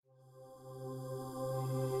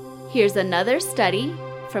Here's another study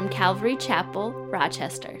from Calvary Chapel,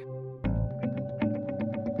 Rochester.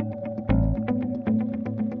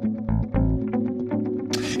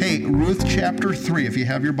 Hey, Ruth chapter 3, if you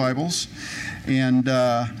have your Bibles. And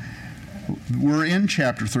we're in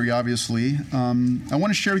chapter 3, obviously. I want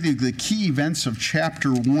to share with you the key events of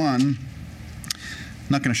chapter 1. I'm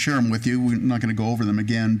not going to share them with you. We're not going to go over them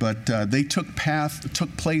again, but they took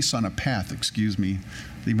place on a path.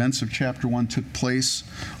 The events of chapter 1 took place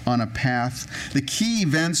on a path. The key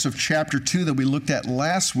events of chapter 2 that we looked at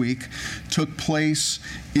last week took place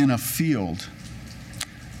in a field.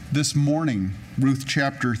 This morning, Ruth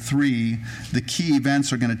chapter 3, the key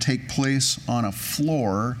events are going to take place on a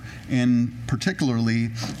floor, and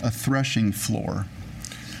particularly a threshing floor.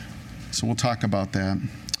 So we'll talk about that.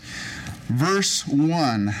 Verse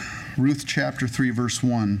 1, Ruth chapter 3, verse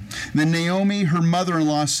 1. Then Naomi, her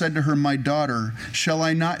mother-in-law, said to her, "My daughter, shall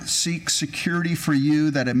I not seek security for you,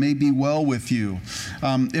 that it may be well with you?"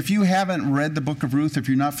 If you haven't read the book of Ruth, if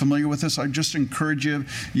you're not familiar with this, I just encourage you.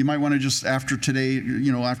 You might want to just after today,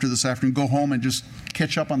 after this afternoon, go home and just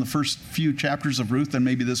catch up on the first few chapters of Ruth, and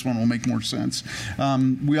maybe this one will make more sense.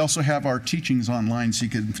 We also have our teachings online, so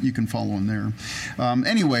you can follow in there.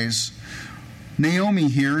 Anyways, Naomi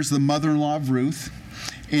here is the mother-in-law of Ruth.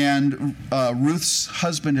 And Ruth's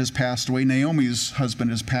husband has passed away. Naomi's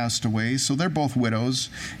husband has passed away. So they're both widows.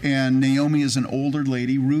 And Naomi is an older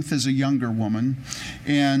lady. Ruth is a younger woman.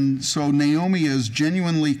 And so Naomi is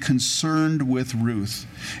genuinely concerned with Ruth.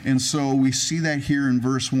 And so we see that here in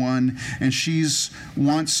verse 1. And she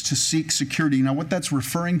wants to seek security. Now what that's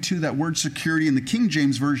referring to, that word security, in the King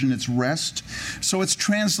James Version, it's rest. So it's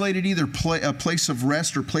translated either a place of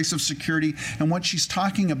rest or place of security. And what she's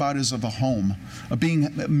talking about is of a home, of being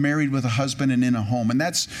married with a husband and in a home. And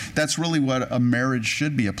that's really what a marriage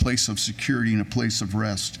should be, a place of security and a place of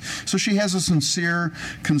rest. So she has a sincere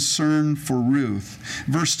concern for Ruth.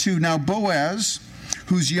 Verse 2, "Now Boaz,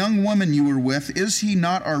 whose young woman you were with, is he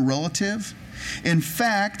not our relative? In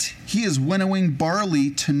fact, he is winnowing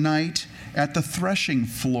barley tonight at the threshing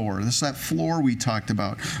floor." This is that floor we talked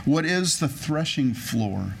about. What is the threshing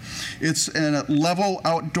floor? It's a level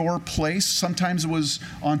outdoor place. Sometimes it was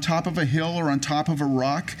on top of a hill or on top of a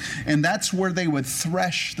rock, and that's where they would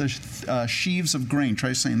thresh the sheaves of grain.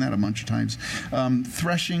 Try saying that a bunch of times.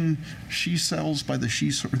 Threshing she sells by the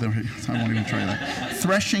she. I won't even try that.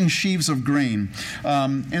 Threshing sheaves of grain.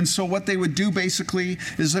 And so what they would do basically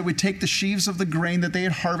is they would take the sheaves of the grain that they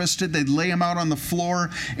had harvested, they'd lay them out on the floor,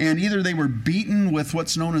 and either they were beaten with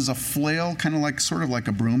what's known as a flail, sort of like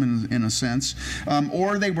a broom in a sense,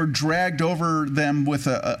 or they were dragged over them with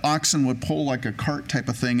oxen would pull like a cart type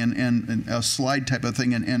of thing and a slide type of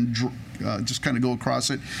thing and just kind of go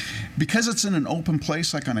across it. Because it's in an open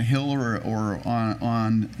place like on a hill or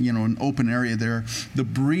on an open area there,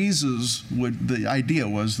 the idea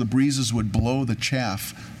was the breezes would blow the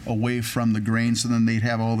chaff away from the grain, so then they'd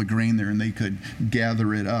have all the grain there and they could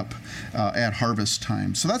gather it up at harvest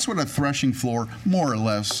time. So that's what a threshing floor more or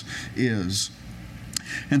less is.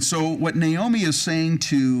 And so what Naomi is saying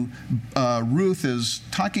to Ruth is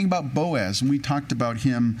talking about Boaz, and we talked about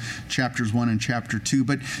him chapters 1 and chapter 2,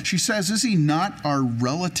 but she says, "Is he not our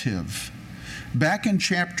relative?" Back in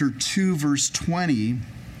chapter 2, verse 20,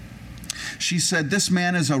 she said, "This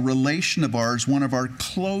man is a relation of ours, one of our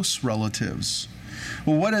close relatives."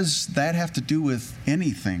 Well, what does that have to do with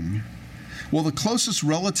anything? Well, the closest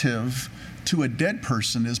relative to a dead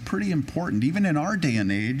person is pretty important. Even in our day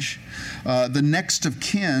and age, the next of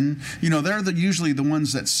kin, they're usually the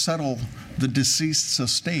ones that settle the deceased's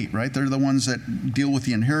estate, right? They're the ones that deal with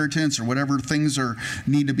the inheritance or whatever things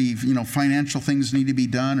need to be, financial things need to be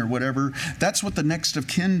done or whatever. That's what the next of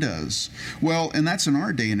kin does. Well, and that's in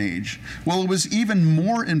our day and age. Well, it was even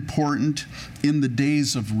more important in the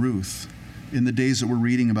days of Ruth. In the days that we're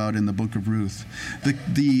reading about in the book of Ruth.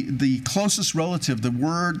 The closest relative,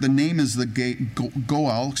 the name is the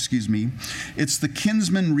Goel, It's the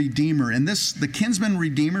kinsman redeemer. And the kinsman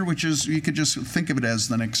redeemer, which is, you could just think of it as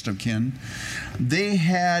the next of kin, they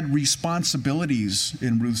had responsibilities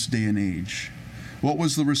in Ruth's day and age. What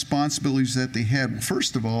was the responsibilities that they had?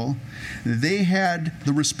 First of all, they had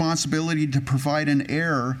the responsibility to provide an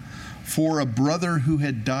heir for a brother who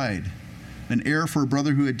had died. An heir for a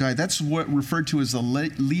brother who had died. That's what referred to as the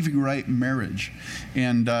Levite marriage.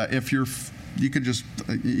 And you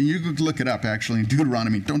could look it up actually in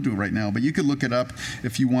Deuteronomy. Don't do it right now, but you could look it up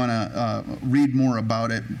if you want to read more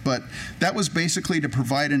about it. But that was basically to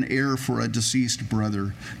provide an heir for a deceased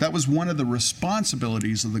brother. That was one of the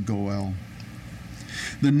responsibilities of the Goel.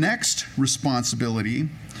 The next responsibility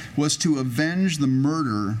was to avenge the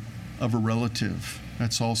murder of a relative.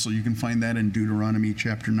 That's also, you can find that in Deuteronomy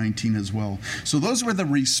chapter 19 as well. So those were the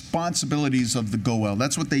responsibilities of the goel.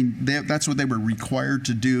 That's what they were required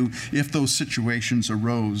to do if those situations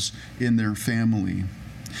arose in their family.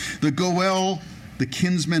 The goel, the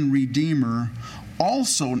kinsman redeemer,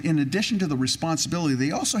 also, in addition to the responsibility, they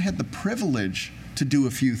also had the privilege to do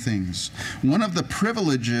a few things. One of the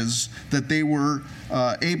privileges that they were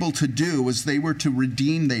able to do was they were to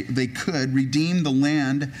redeem, they could redeem the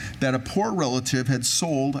land that a poor relative had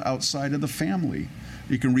sold outside of the family.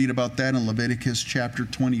 You can read about that in Leviticus chapter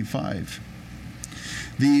 25.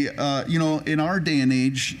 In our day and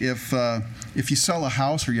age, if you sell a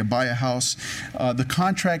house or you buy a house, the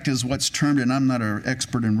contract is what's termed, and I'm not an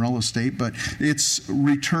expert in real estate, but it's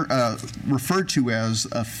referred to as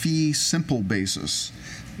a fee simple basis.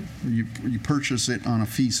 You purchase it on a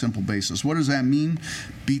fee simple basis. What does that mean?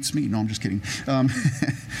 Beats me. No, I'm just kidding.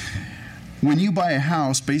 When you buy a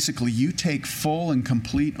house, basically you take full and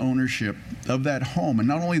complete ownership of that home, and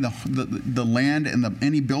not only the land and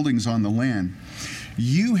any buildings on the land.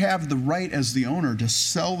 You have the right as the owner to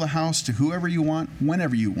sell the house to whoever you want,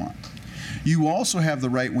 whenever you want. You also have the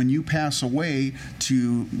right when you pass away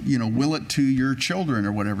to, will it to your children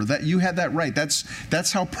or whatever. That you had that right.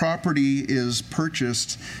 That's how property is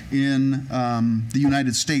purchased in the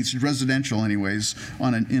United States, residential anyways,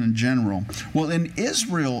 in general. Well, in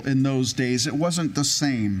Israel in those days, it wasn't the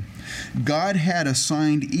same. God had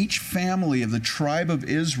assigned each family of the tribe of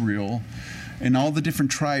Israel and all the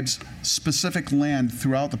different tribes specific land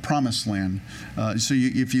throughout the promised land.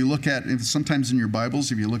 If you look at, sometimes in your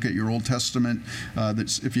Bibles, if you look at your Old Testament,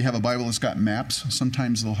 if you have a Bible that's got maps,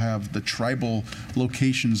 sometimes they'll have the tribal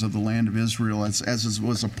locations of the land of Israel as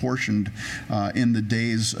was apportioned in the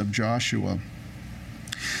days of Joshua.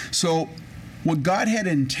 So what God had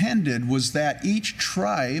intended was that each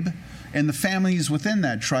tribe and the families within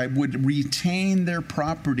that tribe would retain their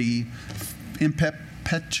property in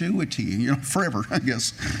perpetuity, forever, I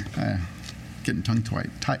guess. Getting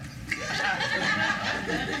tongue-tied.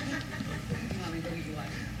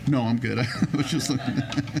 No, I'm good. I was just looking.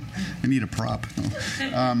 I need a prop.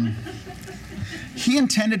 No. He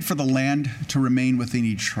intended for the land to remain within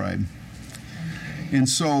each tribe. And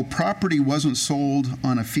so property wasn't sold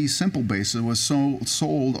on a fee simple basis. It was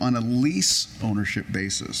sold on a lease ownership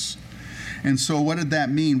basis. And so what did that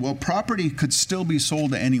mean? Well, property could still be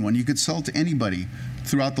sold to anyone. You could sell it to anybody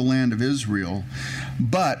throughout the land of Israel.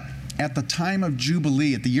 But at the time of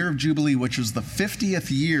Jubilee, at the year of Jubilee, which was the 50th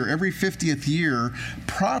year, every 50th year,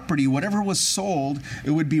 property, whatever was sold, it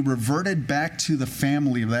would be reverted back to the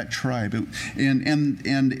family of that tribe.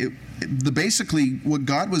 Basically, what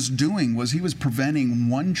God was doing was he was preventing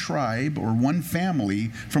one tribe or one family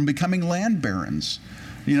from becoming land barons.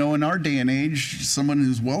 In our day and age, someone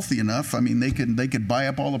who's wealthy enough, they could buy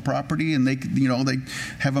up all the property and they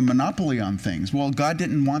have a monopoly on things. Well, God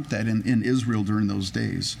didn't want that in Israel during those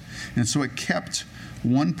days. And so it kept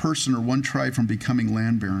one person or one tribe from becoming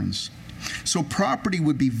land barons. So property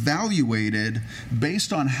would be valuated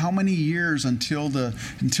based on how many years until the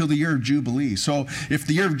year of Jubilee. So if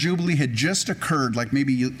the year of Jubilee had just occurred, like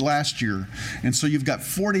maybe last year, and so you've got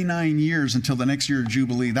 49 years until the next year of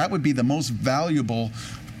Jubilee, that would be the most valuable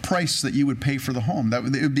price that you would pay for the home. It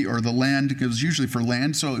would be, or the land. It was usually for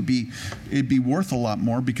land, so it'd be worth a lot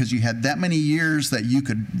more because you had that many years that you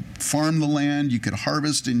could farm the land, you could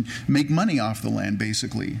harvest and make money off the land,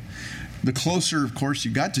 basically. The closer, of course,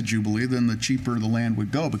 you got to Jubilee, then the cheaper the land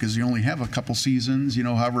would go because you only have a couple seasons,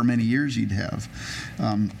 however many years you'd have.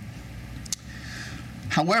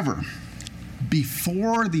 However,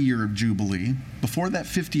 before the year of Jubilee, before that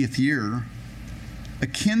 50th year, a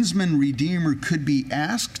kinsman redeemer could be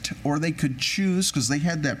asked, or they could choose, because they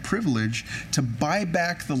had that privilege, to buy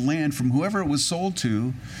back the land from whoever it was sold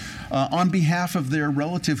to on behalf of their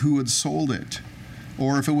relative who had sold it.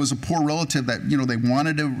 Or if it was a poor relative that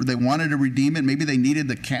they wanted to redeem it, maybe they needed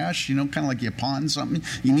the cash, kind of like you pawn something.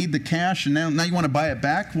 You need the cash, and now you want to buy it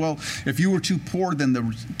back. Well, if you were too poor, then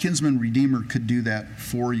the kinsman redeemer could do that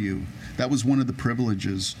for you. That was one of the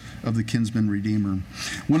privileges of the kinsman redeemer.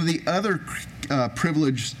 One of the other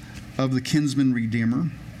privileges of the kinsman redeemer,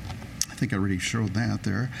 I think I already showed that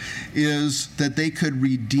there, is that they could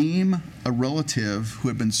redeem a relative who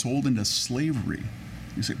had been sold into slavery.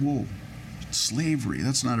 You say, whoa. Slavery,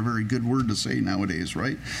 that's not a very good word to say nowadays,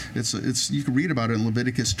 right? It's you can read about it in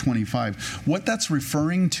Leviticus 25. What that's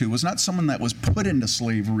referring to was not someone that was put into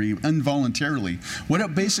slavery involuntarily. What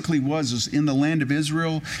it basically was is in the land of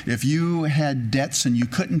Israel, if you had debts and you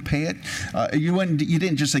couldn't pay it, you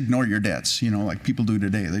didn't just ignore your debts, like people do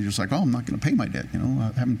today. They're just like, I'm not going to pay my debt,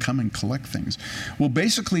 have them come and collect things. Well,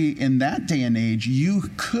 basically in that day and age, you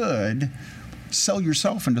could sell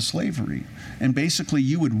yourself into slavery. And basically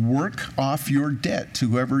you would work off your debt to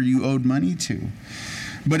whoever you owed money to.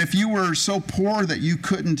 But if you were so poor that you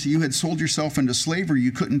had sold yourself into slavery,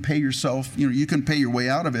 you couldn't pay yourself, you couldn't pay your way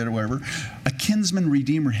out of it or whatever, a kinsman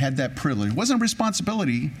redeemer had that privilege. It wasn't a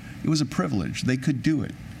responsibility, it was a privilege. They could do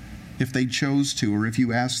it if they chose to or if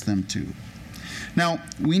you asked them to. Now,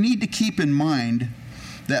 we need to keep in mind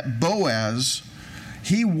that Boaz,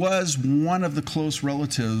 he was one of the close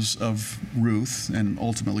relatives of Ruth and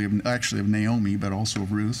ultimately of Naomi, but also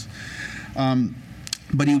of Ruth.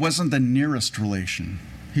 But he wasn't the nearest relation.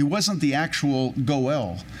 He wasn't the actual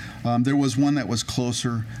Goel. There was one that was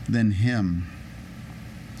closer than him.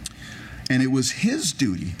 And it was his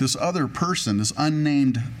duty, this other person, this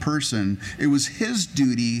unnamed person, it was his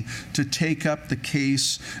duty to take up the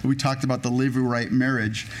case. We talked about the Levirate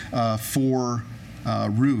marriage for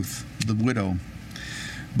Ruth, the widow.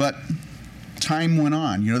 But time went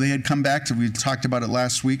on. They had come back to, we talked about it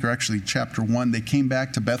last week, or actually chapter 1, they came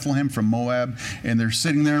back to Bethlehem from Moab, and they're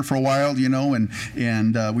sitting there for a while,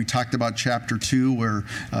 and we talked about chapter 2 where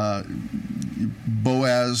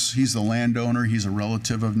Boaz, he's the landowner, he's a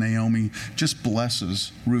relative of Naomi, just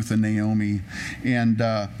blesses Ruth and Naomi.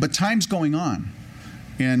 But time's going on,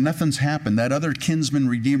 and nothing's happened. That other kinsman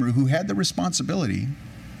redeemer who had the responsibility,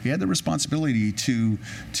 to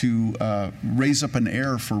raise up an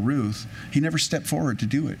heir for Ruth. He never stepped forward to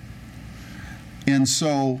do it. And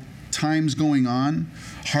so time's going on,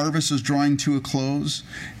 harvest is drawing to a close,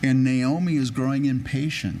 and Naomi is growing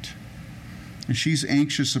impatient. And she's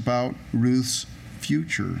anxious about Ruth's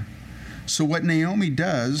future. So what Naomi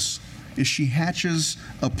does is she hatches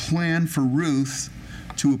a plan for Ruth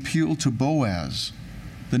to appeal to Boaz,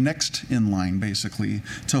 the next in line, basically,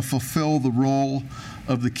 to fulfill the role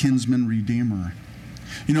of the kinsman redeemer.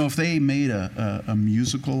 If they made a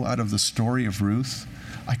musical out of the story of Ruth,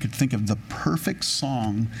 I could think of the perfect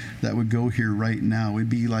song that would go here right now. It'd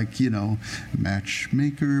be like,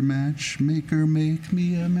 matchmaker, matchmaker, make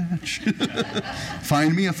me a match.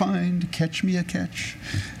 Find me a find, catch me a catch.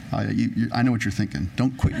 I know what you're thinking.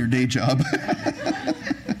 Don't quit your day job.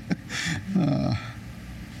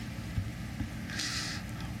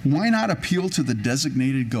 Why not appeal to the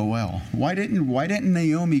designated Goel? Why didn't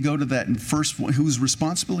Naomi go to that first one, whose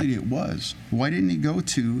responsibility it was? Why didn't he go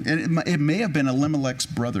to, and it may have been Elimelech's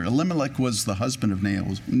brother. Elimelech was the husband of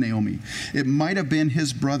Naomi. It might have been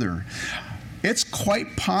his brother. It's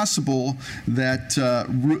quite possible that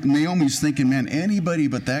Naomi's thinking, man, anybody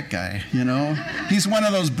but that guy, He's one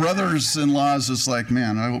of those brothers-in-laws that's like,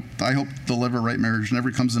 man, I hope the Levirate marriage never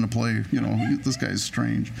comes into play. This guy's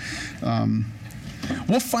strange.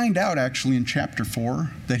 We'll find out, actually, in chapter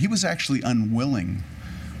 4 that he was actually unwilling.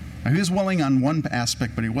 He was willing on one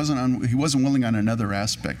aspect, but he wasn't willing on another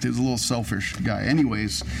aspect. He was a little selfish guy.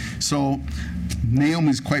 Anyways, so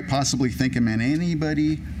Naomi's quite possibly thinking, man,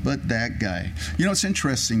 anybody but that guy. It's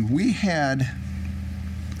interesting. We had,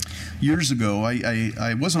 years ago,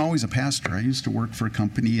 I wasn't always a pastor. I used to work for a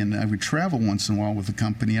company, and I would travel once in a while with the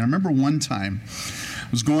company. And I remember one time,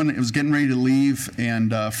 it was getting ready to leave,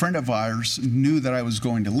 and a friend of ours knew that I was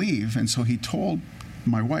going to leave, and so he told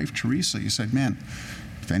my wife, Teresa, he said, man,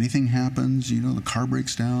 if anything happens, the car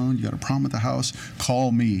breaks down, you got a problem at the house,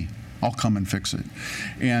 call me. I'll come and fix it.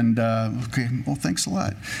 And, okay, well, thanks a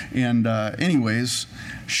lot. And anyways,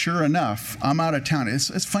 sure enough, I'm out of town.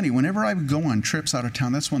 It's funny, whenever I would go on trips out of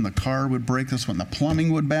town, that's when the car would break, that's when the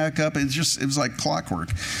plumbing would back up. It was like clockwork.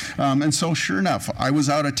 And so sure enough, I was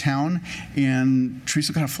out of town, and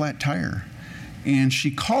Teresa got a flat tire. And she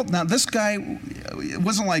called. Now, this guy, it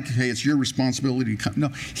wasn't like, hey, it's your responsibility to come. No,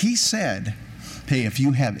 he said, hey, if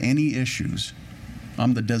you have any issues,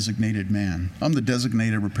 I'm the designated man. I'm the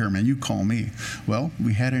designated repairman. You call me. Well,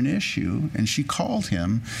 we had an issue, and she called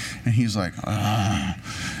him, and he's like,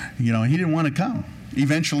 he didn't want to come.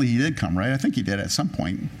 Eventually, he did come, right? I think he did at some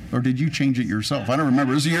point. Or did you change it yourself? I don't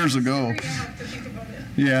remember. It was years ago.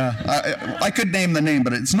 Yeah, I could name the name,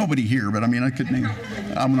 but it's nobody here. But I could name.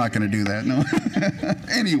 I'm not going to do that. No.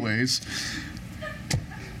 Anyways.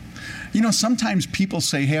 Sometimes people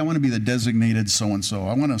say, hey, I want to be the designated so-and-so.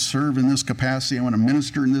 I want to serve in this capacity. I want to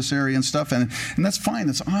minister in this area and stuff. And that's fine.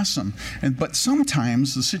 That's awesome. But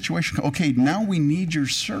sometimes the situation, okay, now we need your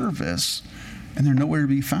service, and they're nowhere to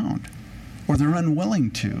be found. Or they're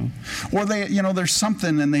unwilling to. Or there's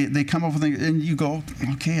something, and they come up with it, and you go,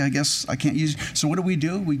 okay, I guess I can't use. So what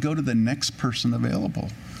do? We go to the next person available.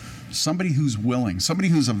 Somebody who's willing, somebody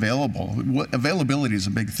who's available. Availability is a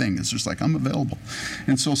big thing. It's just like, I'm available.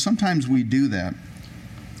 And so sometimes we do that.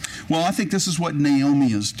 Well, I think this is what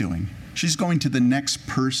Naomi is doing. She's going to the next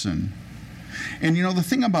person. And the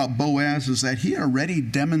thing about Boaz is that he already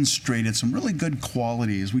demonstrated some really good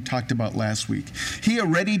qualities we talked about last week. He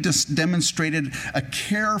already demonstrated a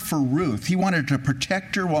care for Ruth. He wanted to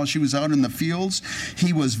protect her while she was out in the fields.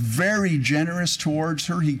 He was very generous towards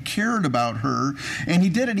her. He cared about her, and he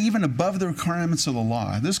did it even above the requirements of the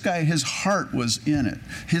law. This guy, his heart was in it.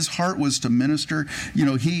 His heart was to minister.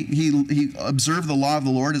 He observed the law of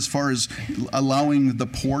the Lord as far as allowing the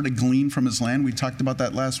poor to glean from his land. We talked about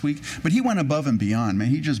that last week. But he went above and beyond, man.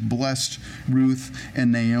 He just blessed Ruth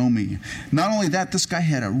and Naomi. Not only that, this guy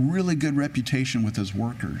had a really good reputation with his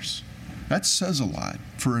workers. That says a lot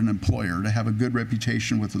for an employer to have a good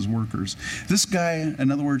reputation with his workers. This guy,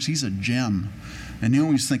 in other words, he's a gem. And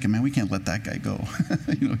Naomi's thinking, man, we can't let that guy go.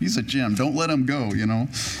 He's a gem. Don't let him go,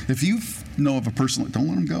 If you know of a person, don't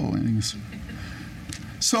let him go.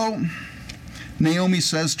 So Naomi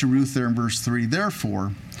says to Ruth there in verse 3,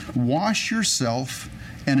 therefore, wash yourself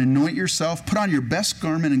and anoint yourself, put on your best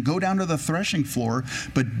garment and go down to the threshing floor,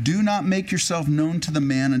 but do not make yourself known to the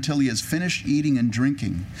man until he has finished eating and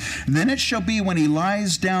drinking. Then it shall be when he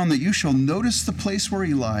lies down that you shall notice the place where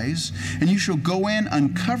he lies, and you shall go in,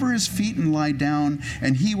 uncover his feet and lie down,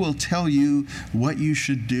 and he will tell you what you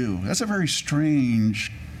should do. That's a very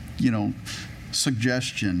strange,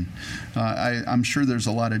 suggestion. I'm sure there's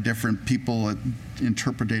a lot of different people that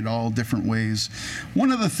interpret it all different ways.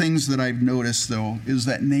 One of the things that I've noticed, though, is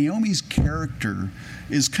that Naomi's character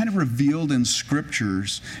is kind of revealed in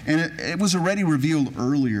scriptures, and it was already revealed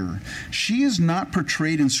earlier. She is not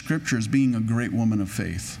portrayed in scripture as being a great woman of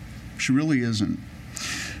faith. She really isn't.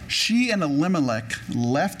 She and Elimelech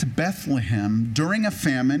left Bethlehem during a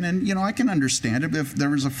famine, and I can understand it. If there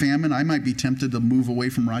was a famine, I might be tempted to move away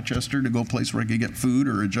from Rochester to go a place where I could get food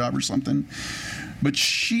or a job or something. But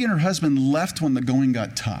she and her husband left when the going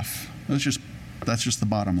got tough. That's just the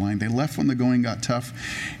bottom line. They left when the going got tough,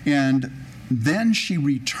 and then she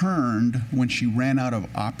returned when she ran out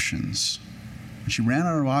of options. She ran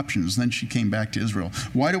out of options, then she came back to Israel.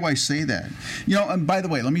 Why do I say that? And by the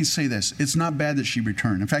way, let me say this. It's not bad that she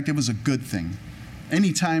returned. In fact, it was a good thing.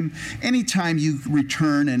 Anytime you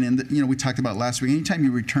return, and we talked about last week, anytime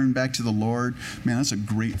you return back to the Lord, man, that's a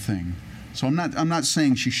great thing. So I'm not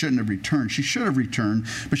saying she shouldn't have returned. She should have returned,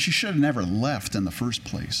 but she should have never left in the first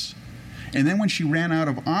place. And then when she ran out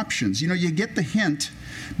of options, you get the hint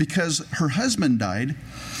because her husband died,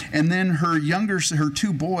 and then her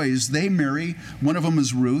two boys, they marry. One of them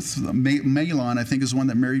is Ruth. Mahlon, I think, is the one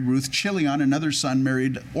that married Ruth. Chilion, another son,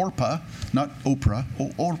 married Orpah, not Oprah,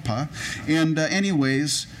 Orpah. And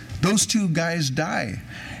anyways, those two guys die.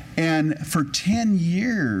 And for 10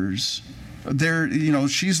 years,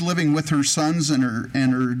 she's living with her sons and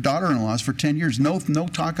her daughter-in-laws for 10 years. No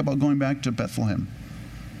talk about going back to Bethlehem.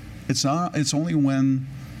 It's only when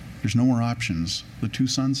there's no more options. The two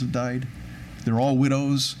sons have died. They're all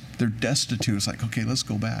widows. They're destitute. It's like, okay, let's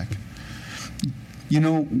go back.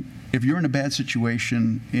 If you're in a bad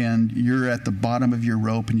situation and you're at the bottom of your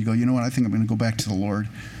rope and you go, I think I'm going to go back to the Lord.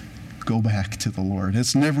 Go back to the Lord.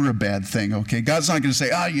 It's never a bad thing, okay? God's not going to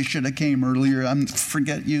say, you should have came earlier.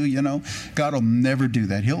 Forget you, God will never do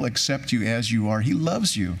that. He'll accept you as you are. He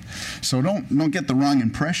loves you. So don't get the wrong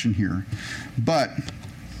impression here. But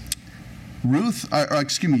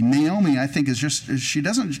Naomi, I think, she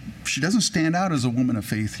doesn't stand out as a woman of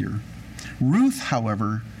faith here. Ruth,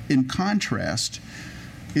 however, in contrast,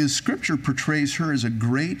 Scripture portrays her as a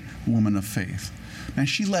great woman of faith. And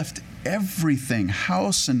she left everything,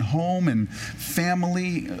 house and home and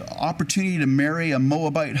family, opportunity to marry a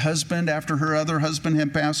Moabite husband after her other husband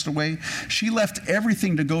had passed away. She left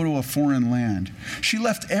everything to go to a foreign land. She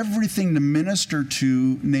left everything to minister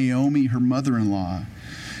to Naomi, her mother-in-law.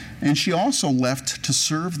 And she also left to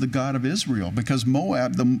serve the God of Israel because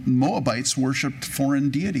the Moabites worshipped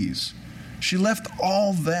foreign deities. She left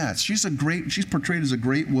all that. She's portrayed as a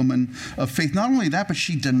great woman of faith. Not only that, but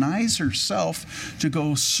she denies herself to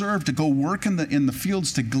go serve, to go work in the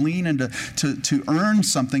fields, to glean and to earn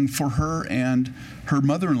something for her and her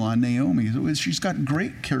mother-in-law, Naomi. She's got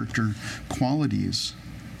great character qualities.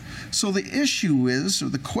 So the issue is, or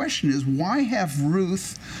the question is, why have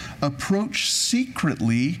Ruth approach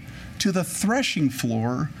secretly to the threshing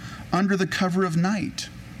floor under the cover of night,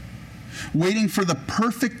 waiting for the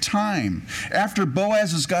perfect time after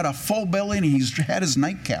Boaz has got a full belly and he's had his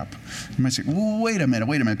nightcap? You might say, well, wait a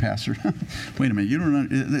minute, Pastor. Wait a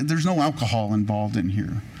minute, there's no alcohol involved in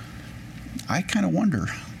here. I kind of wonder.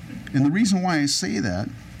 And the reason why I say that,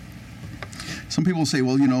 some people say,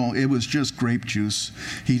 well, it was just grape juice.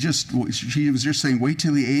 She was just saying, wait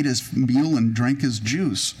till he ate his meal and drank his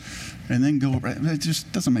juice and then go. It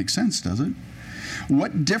just doesn't make sense, does it?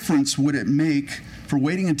 What difference would it make for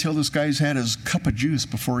waiting until this guy's had his cup of juice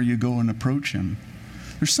before you go and approach him?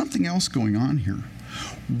 There's something else going on here.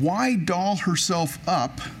 Why doll herself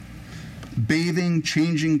up, bathing,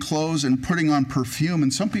 changing clothes, and putting on perfume?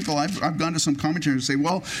 And some people, I've gone to some commentators and say,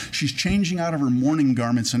 well, she's changing out of her mourning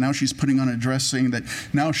garments, and now she's putting on a dress, saying that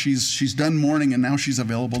now she's done mourning and now she's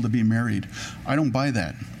available to be married. I don't buy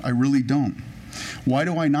that. I really don't. Why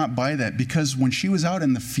do I not buy that? Because when she was out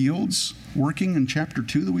in the fields working in chapter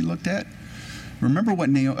 2 that we looked at, remember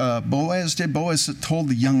what Boaz did? Boaz told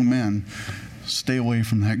the young men, stay away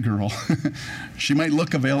from that girl. She might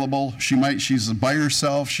look available. She's by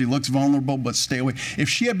herself. She looks vulnerable, but stay away. If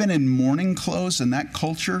she had been in mourning clothes in that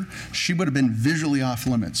culture, she would have been visually off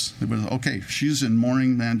limits. It was, okay, she's in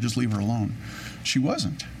mourning, man, just leave her alone. She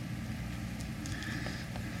wasn't.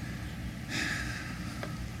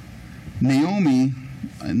 Naomi,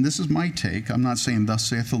 and this is my take, I'm not saying thus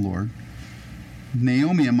saith the Lord.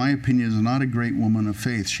 Naomi, in my opinion, is not a great woman of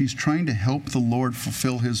faith. She's trying to help the Lord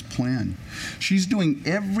fulfill his plan. She's doing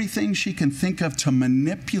everything she can think of to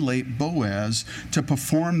manipulate Boaz to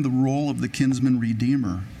perform the role of the kinsman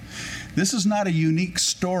redeemer. This is not a unique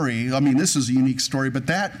story. I mean, this is a unique story, but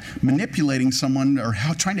that manipulating someone or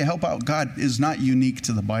trying to help out God is not unique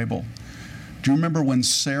to the Bible. Do you remember when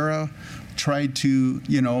Sarah tried to,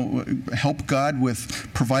 help God with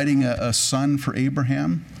providing a son for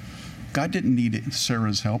Abraham? God didn't need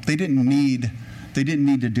Sarah's help. They didn't need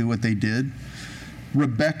to do what they did.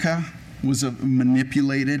 Rebecca was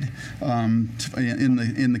manipulated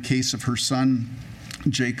in the case of her son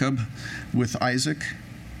Jacob with Isaac.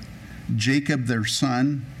 Jacob, their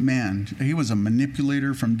son, man, he was a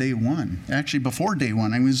manipulator from day one. Actually, before day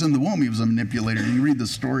one, he was in the womb, he was a manipulator. You read the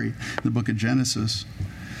story in the book of Genesis.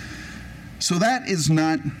 So that is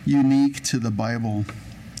not unique to the Bible.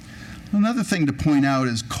 Another thing to point out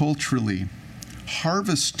is culturally,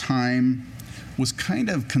 harvest time was kind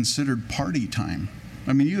of considered party time.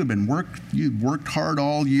 I mean, you'd worked hard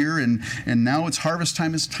all year, and now it's harvest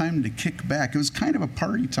time. It's time to kick back. It was kind of a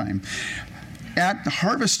party time. At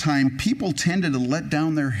harvest time, people tended to let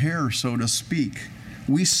down their hair, so to speak.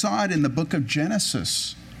 We saw it in the book of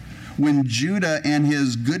Genesis when Judah and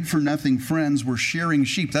his good-for-nothing friends were shearing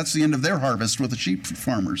sheep. That's the end of their harvest with the sheep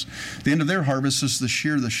farmers. The end of their harvest is to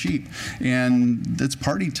shear the sheep. And it's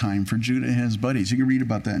party time for Judah and his buddies. You can read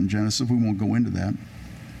about that in Genesis. We won't go into that.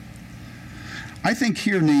 I think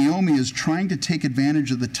here Naomi is trying to take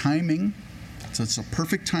advantage of the timing. So it's a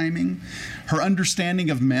perfect timing. Her understanding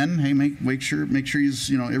of men, hey, make sure he's,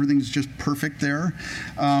 everything's just perfect there.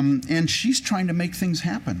 And she's trying to make things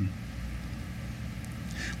happen.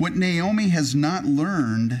 What Naomi has not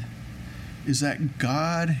learned is that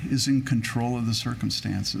God is in control of the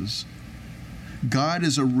circumstances. God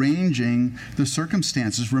is arranging the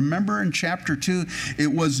circumstances. Remember in chapter 2,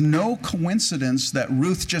 it was no coincidence that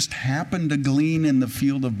Ruth just happened to glean in the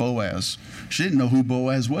field of Boaz. She didn't know who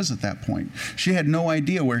Boaz was at that point. She had no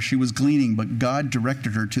idea where she was gleaning, but God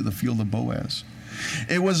directed her to the field of Boaz.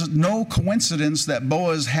 It was no coincidence that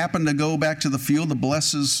Boaz happened to go back to the field to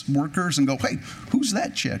bless his workers and go, hey, who's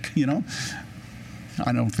that chick?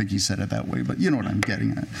 I don't think he said it that way, but you know what I'm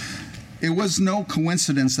getting at. It was no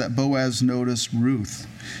coincidence that Boaz noticed Ruth.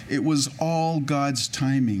 It was all God's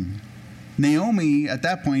timing. Naomi, at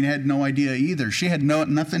that point, had no idea either. She had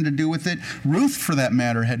nothing to do with it. Ruth, for that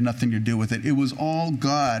matter, had nothing to do with it. It was all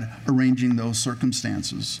God arranging those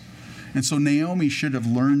circumstances. And so Naomi should have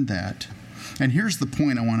learned that. And here's the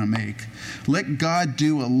point I want to make. Let God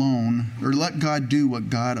do what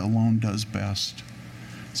God alone does best.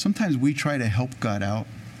 Sometimes we try to help God out.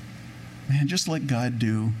 Man, just let God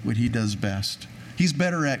do what he does best. He's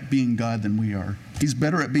better at being God than we are. He's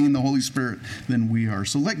better at being the Holy Spirit than we are.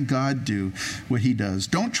 So let God do what he does.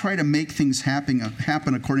 Don't try to make things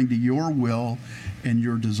happen according to your will and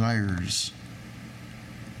your desires.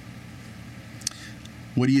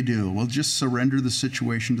 What do? Well, just surrender the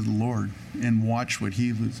situation to the Lord and watch what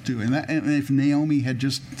he will do. And if Naomi had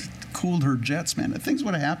just cooled her jets, man, things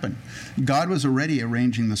would have happened. God was already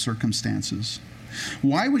arranging the circumstances.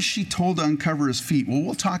 Why was she told to uncover his feet? Well,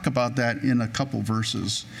 we'll talk about that in a couple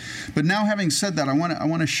verses. But now, having said that, I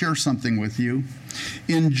want to share something with you.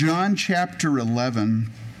 In John chapter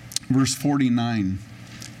 11, verse 49,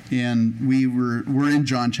 and we're in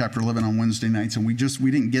John chapter 11 on Wednesday nights, and we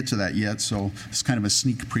didn't get to that yet, so it's kind of a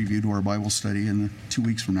sneak preview to our Bible study in 2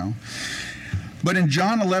 weeks from now. But in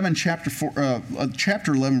John 11, chapter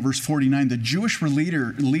 11, verse 49, the Jewish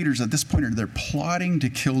leaders at this point they're plotting to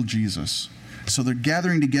kill Jesus. So they're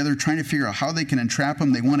gathering together, trying to figure out how they can entrap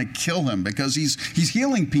him. They want to kill him because he's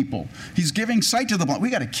healing people. He's giving sight to the blind. We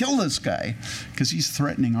got to kill this guy because he's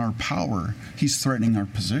threatening our power. He's threatening our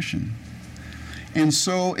position. And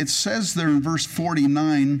so it says there in verse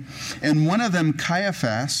 49, and one of them,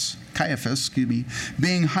 Caiaphas,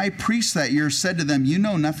 being high priest that year, said to them, you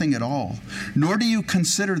know nothing at all, nor do you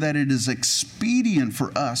consider that it is expedient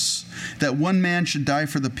for us that one man should die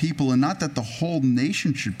for the people, and not that the whole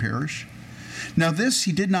nation should perish. Now this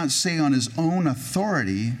he did not say on his own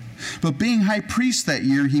authority, but being high priest that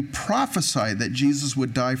year, he prophesied that Jesus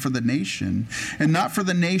would die for the nation, and not for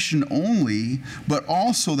the nation only, but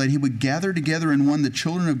also that he would gather together in one the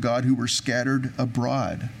children of God who were scattered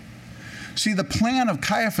abroad. See, the plan of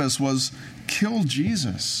Caiaphas was kill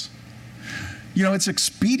Jesus. You know, it's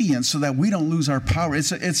expedient so that we don't lose our power.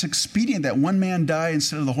 It's expedient that one man die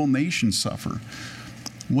instead of the whole nation suffer.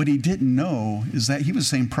 What he didn't know is that he was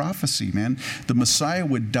saying prophecy, man. The Messiah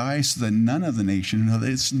would die so that none of the nation,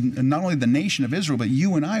 it's not only the nation of Israel, but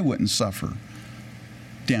you and I wouldn't suffer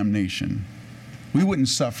damnation. We wouldn't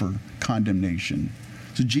suffer condemnation.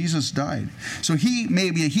 So Jesus died. So he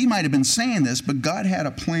might have been saying this, but God had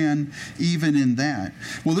a plan even in that.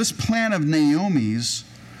 Well, this plan of Naomi's,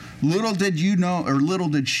 little did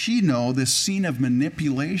she know, this scene of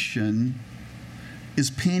manipulation is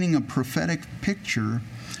painting a prophetic picture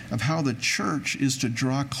of how the church is to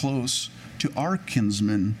draw close to our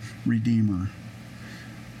kinsman redeemer.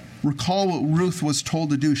 Recall what Ruth was told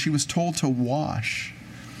to do. She was told to wash.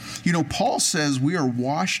 You know, Paul says we are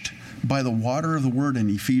washed by the water of the word in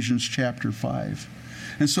Ephesians chapter 5.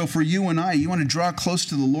 And so for you and I, you want to draw close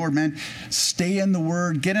to the Lord, man, stay in the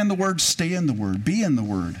word, get in the word, stay in the word, be in the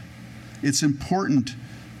word. It's important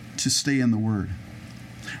to stay in the word.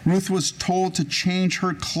 Ruth was told to change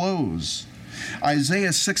her clothes.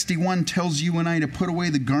 Isaiah 61 tells you and I to put away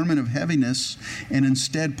the garment of heaviness and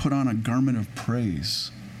instead put on a garment of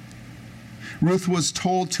praise. Ruth was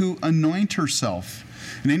told to anoint herself.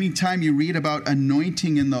 And anytime you read about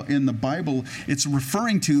anointing in the Bible, it's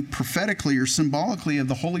referring to prophetically or symbolically of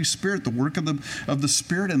the Holy Spirit, the work of the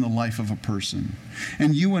Spirit in the life of a person.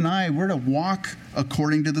 And you and I, we're to walk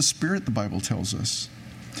according to the Spirit, the Bible tells us.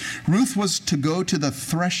 Ruth was to go to the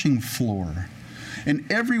threshing floor.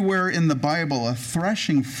 And everywhere in the Bible, a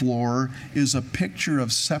threshing floor is a picture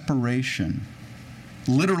of separation.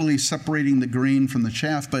 Literally separating the grain from the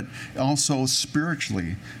chaff, but also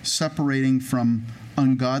spiritually separating from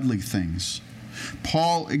ungodly things.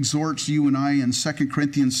 Paul exhorts you and I in 2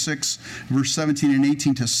 Corinthians 6, verse 17 and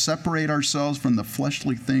 18 to separate ourselves from the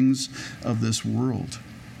fleshly things of this world.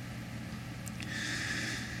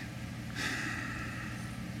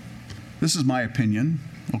 This is my opinion,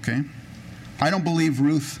 okay? I don't believe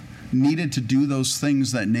Ruth needed to do those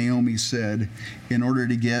things that Naomi said in order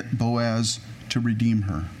to get Boaz to redeem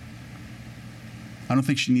her. I don't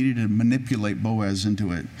think she needed to manipulate Boaz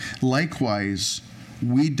into it. Likewise,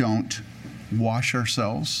 we don't wash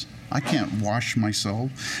ourselves. I can't wash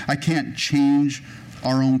myself. I can't change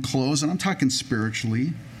our own clothes, and I'm talking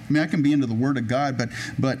spiritually. I mean, I can be into the Word of God,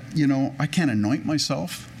 but you know, I can't anoint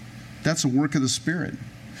myself. That's a work of the Spirit.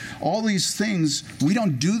 All these things, we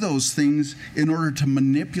don't do those things in order to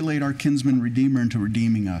manipulate our kinsman redeemer into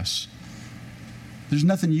redeeming us. There's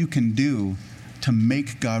nothing you can do to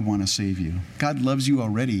make God want to save you. God loves you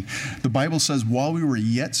already. The Bible says, while we were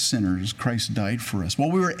yet sinners, Christ died for us. While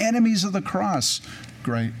we were enemies of the cross,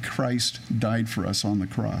 Christ died for us on the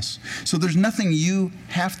cross. So there's nothing you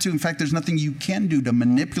have to, in fact, there's nothing you can do to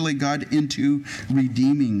manipulate God into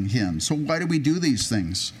redeeming him. So why do we do these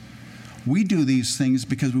things? We do these things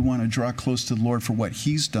because we want to draw close to the Lord for what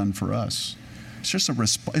he's done for us. It's just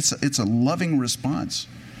it's a loving response.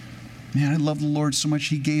 Man, I love the Lord so much.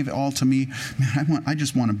 He gave all to me. Man, I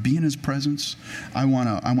just want to be in his presence. I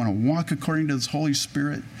want to walk according to his Holy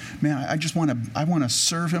Spirit. Man, I want to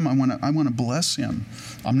serve him. I want to bless him.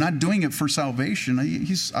 I'm not doing it for salvation.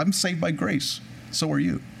 I'm saved by grace. So are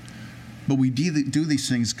you. But we do these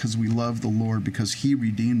things because we love the Lord, because he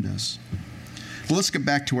redeemed us. Well, let's get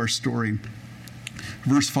back to our story.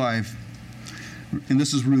 Verse 5. And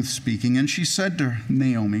this is Ruth speaking. And she said to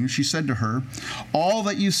Naomi, she said to her, all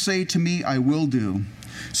that you say to me, I will do.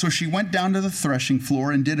 So she went down to the threshing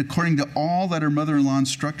floor and did according to all that her mother-in-law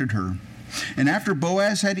instructed her. And after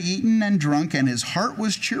Boaz had eaten and drunk, and his heart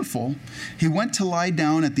was cheerful, he went to lie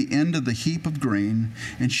down at the end of the heap of grain.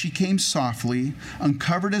 And she came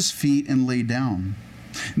uncovered his feet, and lay down.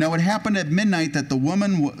 Now it happened at midnight that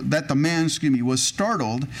the man was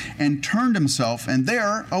startled and turned himself, and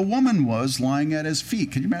there a woman was lying at his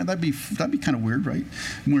feet. Can you imagine? That'd be kind of weird, right?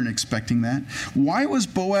 We weren't expecting that. Why was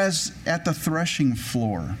Boaz at the threshing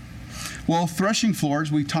floor? Well, threshing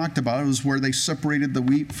floors, we talked about, it was where they separated the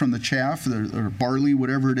wheat from the chaff, or barley,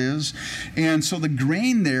 whatever it is. And so the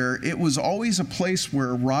grain there, it was always a place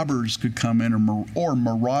where robbers could come in, or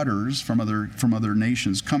marauders from other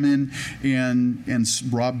nations come in and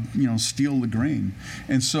rob, steal the grain.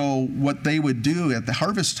 And so what they would do at the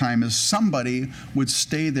harvest time is somebody would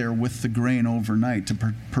stay there with the grain overnight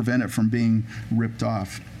to prevent it from being ripped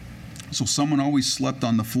off. So someone always slept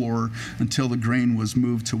on the floor until the grain was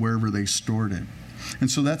moved to wherever they stored it.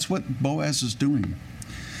 And so that's what Boaz is doing.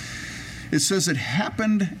 It says it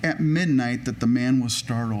happened at midnight that the man was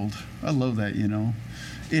startled. I love that,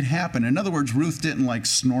 It happened. In other words, Ruth didn't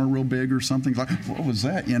snore real big or something. Like, what was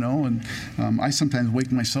that, And I sometimes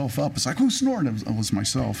wake myself up. It's like, who snored? It was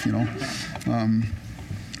myself,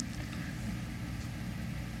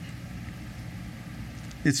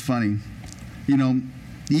 It's funny.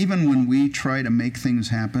 Even when we try to make things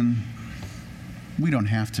happen, we don't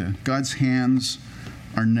have to. God's hands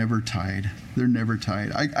are never tied. They're never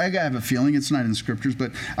tied. I have a feeling, it's not in the scriptures,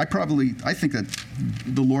 but I think that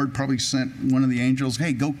the Lord probably sent one of the angels,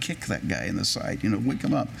 hey, go kick that guy in the side, wake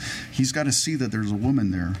him up. He's got to see that there's a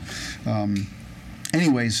woman there.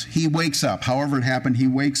 Anyways, he wakes up. However it happened, he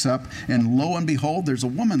wakes up, and lo and behold, there's a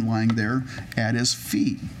woman lying there at his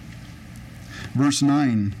feet. Verse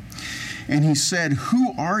 9. And he said,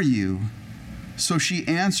 "Who are you?" So she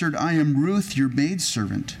answered, "I am Ruth, your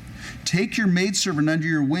maidservant. Take your maidservant under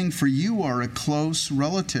your wing, for you are a close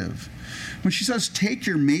relative." When she says, take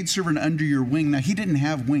your maidservant under your wing, now he didn't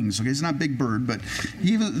have wings, okay? He's not a big bird, but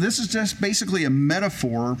this is just basically a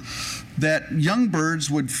metaphor that young birds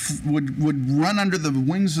would run under the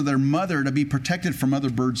wings of their mother to be protected from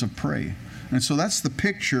other birds of prey. And so that's the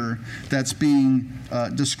picture that's being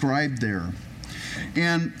described there.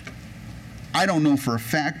 And I don't know for a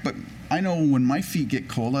fact, but I know when my feet get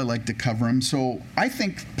cold, I like to cover them. So I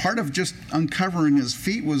think part of just uncovering his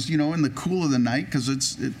feet was, in the cool of the night, because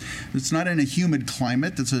it's not in a humid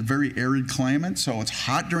climate. It's a very arid climate, so it's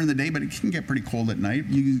hot during the day, but it can get pretty cold at night.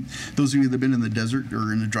 Those of you that have been in the desert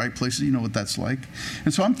or in the dry places, you know what that's like.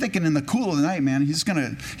 And so I'm thinking in the cool of the night, man, he's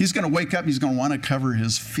gonna wake up. He's gonna want to cover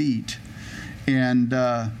his feet, and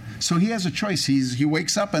so he has a choice. He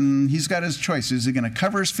wakes up and he's got his choice. Is he going to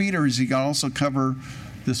cover his feet, or is he going to also cover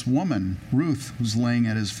this woman, Ruth, who's laying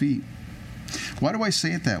at his feet? Why do I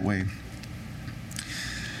say it that way?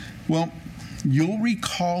 Well, you'll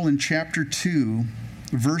recall in chapter 2,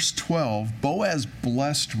 verse 12, Boaz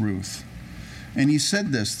blessed Ruth. And he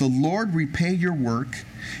said this, "The Lord repay your work,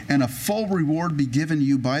 and a full reward be given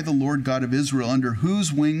you by the Lord God of Israel, under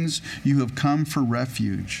whose wings you have come for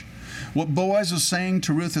refuge." What Boaz is saying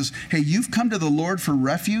to Ruth is, hey, you've come to the Lord for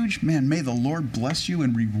refuge? Man, may the Lord bless you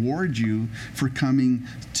and reward you for coming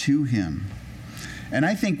to him. And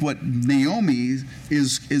I think what Naomi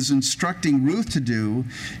is instructing Ruth to do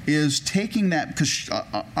is taking that, because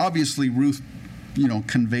obviously Ruth,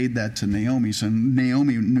 conveyed that to Naomi, so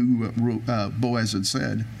Naomi knew what Boaz had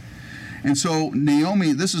said. And so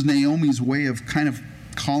this is Naomi's way of kind of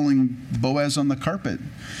calling Boaz on the carpet,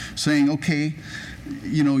 saying, okay,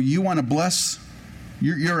 you want to bless,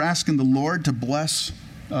 you're asking the Lord to bless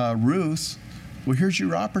Ruth. Well, here's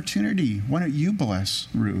your opportunity. Why don't you bless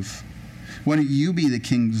Ruth? Why don't you be the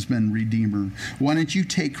kinsman redeemer? Why don't you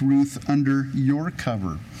take Ruth under your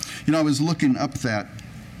cover? I was looking up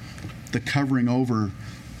the covering over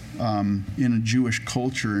in a Jewish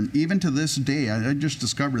culture. And even to this day, I just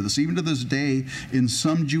discovered this, even to this day, in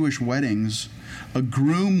some Jewish weddings, a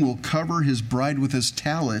groom will cover his bride with his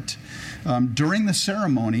tallit during the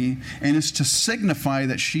ceremony, and it's to signify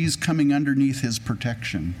that she's coming underneath his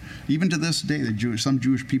protection. Even to this day, some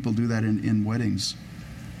Jewish people do that in weddings.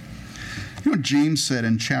 You know what James said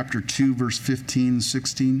in chapter 2, verse 15,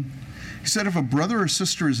 16? He said, if a brother or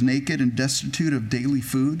sister is naked and destitute of daily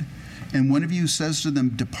food, and one of you says to them,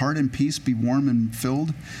 depart in peace, be warm and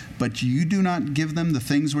filled, but you do not give them the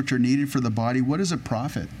things which are needed for the body, what does it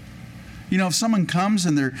profit? If someone comes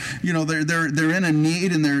and they're in a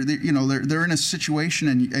need, and they're in a situation,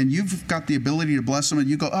 and you've got the ability to bless them, and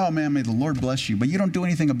you go, oh man, may the Lord bless you, but you don't do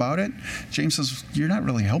anything about it. James says, you're not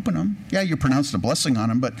really helping them. Yeah, you pronounced a blessing on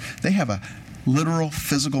them, but they have a literal,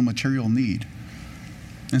 physical, material need.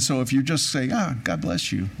 And so if you just say, God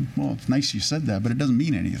bless you, well, it's nice you said that, but it doesn't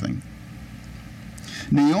mean anything.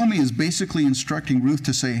 Naomi is basically instructing Ruth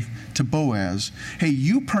to say to Boaz, hey,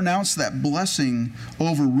 you pronounce that blessing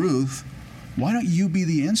over Ruth. Why don't you be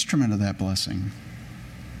the instrument of that blessing?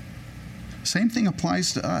 Same thing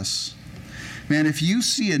applies to us. Man, if you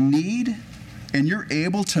see a need and you're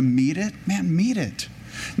able to meet it, man, meet it.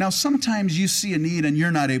 Now, sometimes you see a need and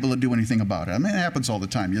you're not able to do anything about it. I mean, it happens all the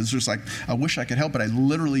time. It's just like, I wish I could help, but I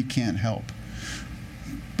literally can't help.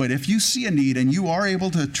 But if you see a need and you are able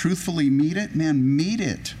to truthfully meet it, man, meet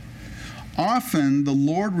it. Often, the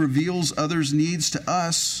Lord reveals others' needs to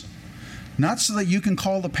us, not so that you can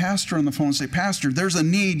call the pastor on the phone and say, Pastor, there's a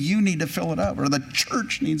need, you need to fill it up, or the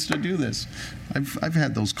church needs to do this. I've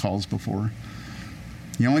had those calls before.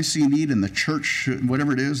 You only see a need in the church,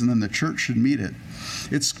 whatever it is, and then the church should meet it.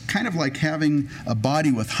 It's kind of like having a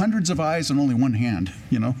body with hundreds of eyes and only one hand,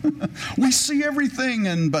 you know. We see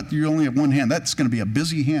everything, but you only have one hand. That's going to be a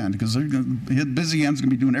busy hand, because his busy hand's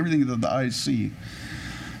going to be doing everything that the eyes see.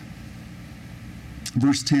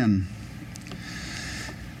 Verse 10.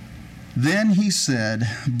 Then he said,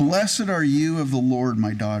 Blessed are you of the Lord,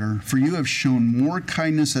 my daughter, for you have shown more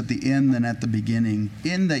kindness at the end than at the beginning,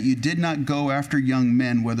 in that you did not go after young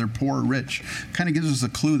men, whether poor or rich. Kind of gives us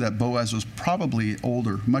a clue that Boaz was probably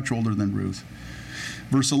older, much older than Ruth.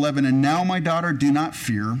 Verse 11, And now, my daughter, do not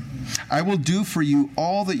fear. I will do for you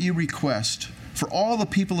all that you request, for all the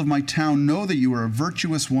people of my town know that you are a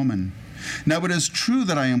virtuous woman. Now, it is true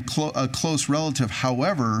that I am a close relative.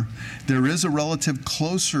 However, there is a relative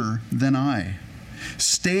closer than I.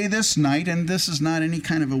 Stay this night, and this is not any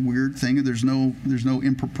kind of a weird thing. There's no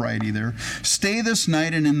impropriety there. Stay this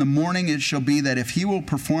night, and in the morning it shall be that if he will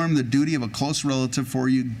perform the duty of a close relative for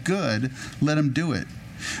you, good, let him do it.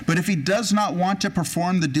 But if he does not want to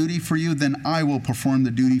perform the duty for you, then I will perform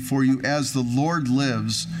the duty for you. As the Lord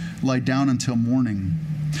lives, lie down until morning.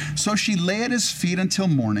 So she lay at his feet until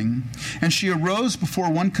morning, and she arose before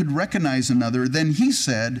one could recognize another. Then he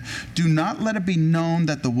said, Do not let it be known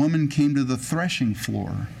that the woman came to the threshing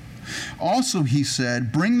floor. Also he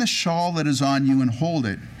said, Bring the shawl that is on you and hold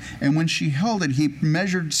it. And when she held it, he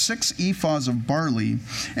measured 6 ephahs of barley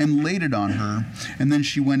and laid it on her, and then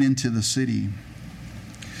she went into the city.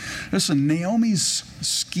 Listen, Naomi's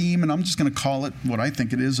scheme, and I'm just going to call it what I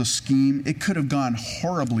think it is, a scheme, it could have gone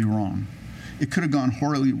horribly wrong. It could have gone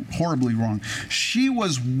horribly wrong. She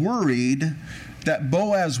was worried that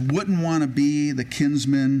Boaz wouldn't want to be the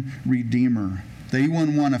kinsman redeemer. They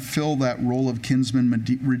wouldn't want to fill that role of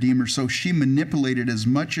kinsman redeemer, so she manipulated as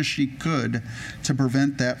much as she could to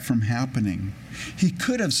prevent that from happening. He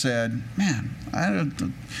could have said, man,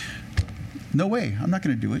 no way, I'm not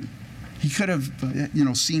going to do it. He could have,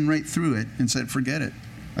 seen right through it and said, forget it.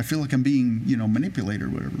 I feel like I'm being, manipulated or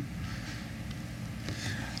whatever.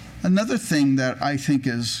 Another thing that I think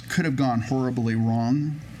could have gone horribly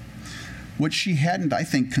wrong, which she hadn't, I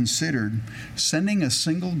think, considered, sending a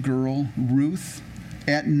single girl, Ruth,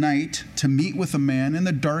 at night to meet with a man in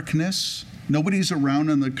the darkness. Nobody's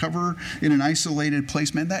around, on the cover in an isolated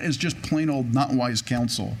place. Man, that is just plain old not wise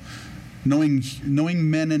counsel. Knowing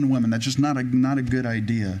men and women, that's just not a good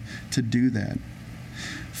idea to do that.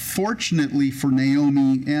 Fortunately for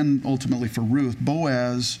Naomi and ultimately for Ruth,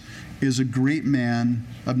 Boaz is a great man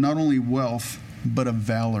of not only wealth but of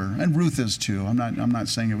valor, and Ruth is too. I'm not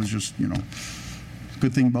saying it was just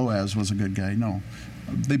good thing Boaz was a good guy. No,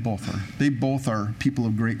 they both are. They both are people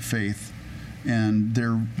of great faith, and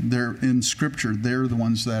they're in Scripture. They're the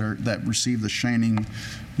ones that receive the shining.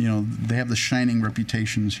 They have the shining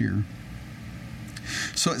reputations here.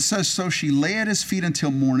 So it says, so she lay at his feet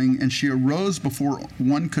until morning, and she arose before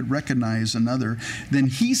one could recognize another. Then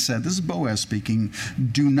he said, this is Boaz speaking,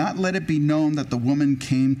 Do not let it be known that the woman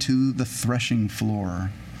came to the threshing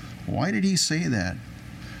floor. Why did he say that?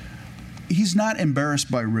 He's not embarrassed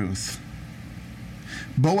by Ruth.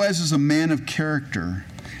 Boaz is a man of character,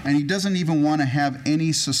 and he doesn't even want to have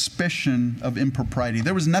any suspicion of impropriety.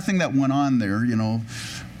 There was nothing that went on there,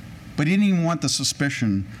 but he didn't even want the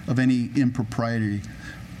suspicion of any impropriety.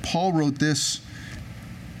 Paul wrote this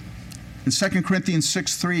in 2 Corinthians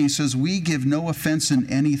 6:3. He says, We give no offense in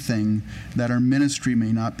anything, that our ministry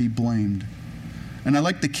may not be blamed. And I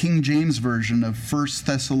like the King James Version of 1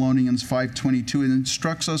 Thessalonians 5:22. It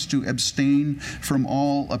instructs us to abstain from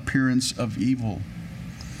all appearance of evil.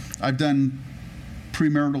 I've done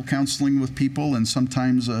premarital counseling with people, and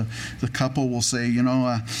sometimes the couple will say,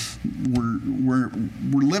 we're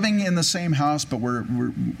living in the same house, but we're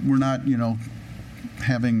not,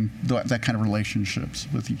 having that kind of relationships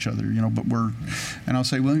with each other, but and I'll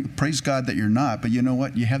say, well, praise God that you're not, but you know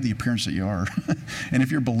what? You have the appearance that you are. And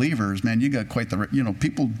if you're believers, man, you got quite the,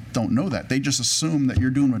 people don't know that. They just assume that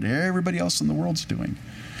you're doing what everybody else in the world's doing.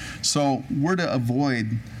 So we're to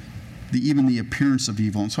avoid even the appearance of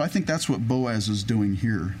evil. And so I think that's what Boaz is doing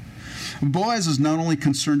here. Boaz is not only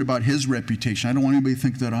concerned about his reputation. I don't want anybody to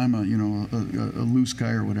think that I'm a loose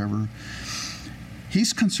guy or whatever.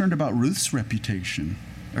 He's concerned about Ruth's reputation.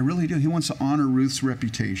 I really do. He wants to honor Ruth's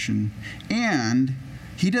reputation, and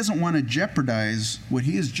He doesn't want to jeopardize what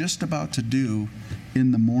he is just about to do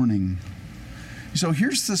in the morning. So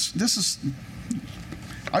here's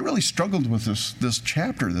I really struggled with this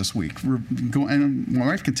chapter this week. And my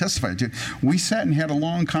wife can testify to it. We sat and had a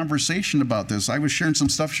long conversation about this. I was sharing some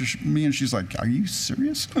stuff with me, and she's like, "Are you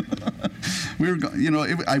serious?"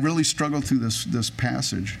 I really struggled through this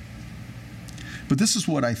passage. But this is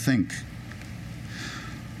what I think.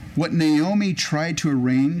 What Naomi tried to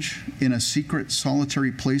arrange in a secret,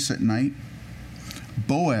 solitary place at night,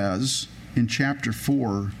 Boaz in chapter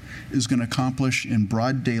 4 is going to accomplish in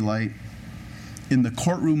broad daylight in the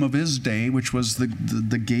courtroom of his day, which was the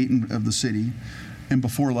gate of the city, and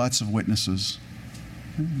before lots of witnesses.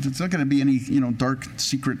 It's not going to be any dark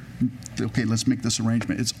secret, okay, let's make this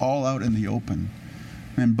arrangement. It's all out in the open.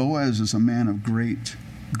 And Boaz is a man of great,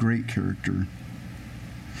 great character.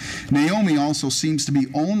 Naomi also seems to be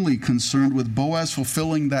only concerned with Boaz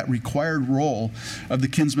fulfilling that required role of the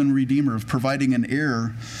kinsman redeemer, of providing an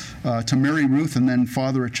heir to marry Ruth and then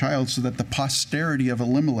father a child so that the posterity of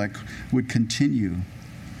Elimelech would continue.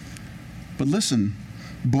 But listen,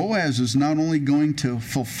 Boaz is not only going to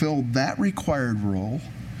fulfill that required role,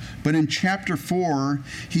 but in chapter 4,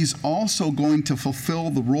 he's also going to fulfill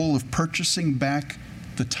the role of purchasing back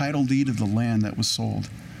the title deed of the land that was sold.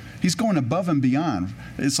 He's going above and beyond.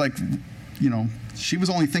 It's like, she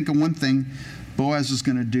was only thinking one thing. Boaz is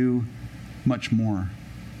going to do much more.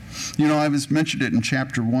 I mentioned it in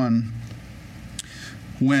chapter 1.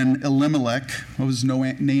 When Elimelech, who was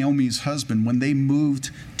Naomi's husband, when they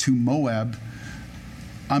moved to Moab,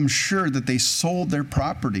 I'm sure that they sold their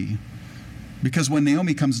property. Because when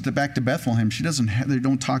Naomi comes back to Bethlehem, they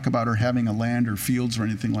don't talk about her having a land or fields or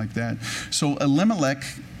anything like that. So Elimelech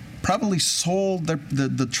probably sold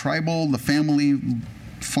the tribal, the family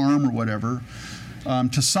farm or whatever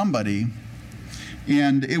to somebody,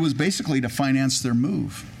 and it was basically to finance their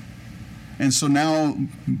move. And so now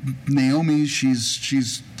Naomi,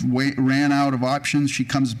 she's ran out of options. She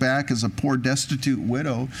comes back as a poor, destitute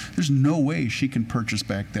widow. There's no way she can purchase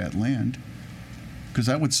back that land, because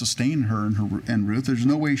that would sustain her and Ruth. There's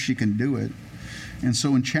no way she can do it. And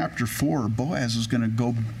so in chapter 4, Boaz is going to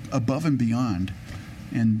go above and beyond.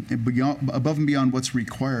 Above and beyond what's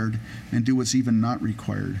required, and do what's even not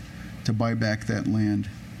required to buy back that land.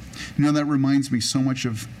 That reminds me so much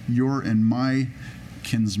of your and my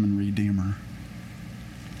kinsman redeemer.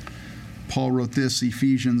 Paul wrote this,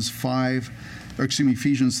 Ephesians 3,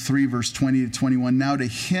 verse 20 to 21. Now to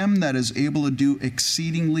him that is able to do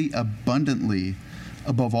exceedingly abundantly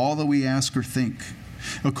above all that we ask or think,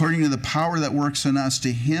 according to the power that works in us,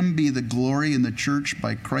 to him be the glory in the church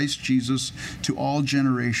by Christ Jesus to all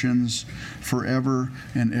generations, forever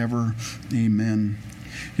and ever. Amen.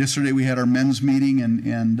 Yesterday we had our men's meeting,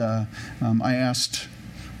 and I asked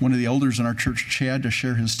one of the elders in our church, Chad, to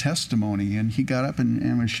share his testimony, and he got up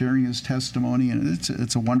and was sharing his testimony, and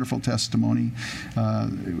it's a wonderful testimony,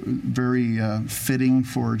 very fitting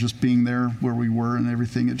for just being there where we were and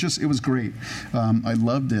everything. It was great. I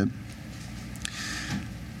loved it.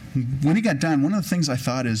 When he got done, one of the things I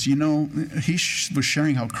thought is, he was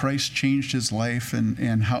sharing how Christ changed his life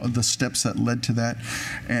and how the steps that led to that.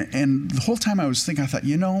 And the whole time I was thinking, I thought,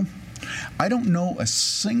 I don't know a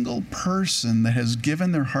single person that has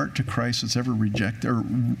given their heart to Christ that's ever rejected or,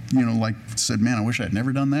 said, man, I wish I'd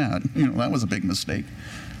never done that. That was a big mistake.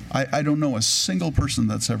 I don't know a single person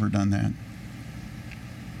that's ever done that.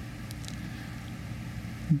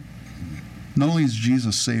 Not only does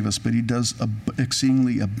Jesus save us, but he does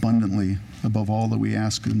exceedingly abundantly above all that we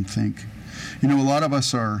ask and think. A lot of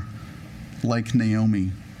us are like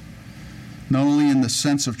Naomi, not only in the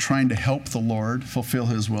sense of trying to help the Lord fulfill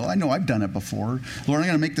his will. I know I've done it before. Lord, I'm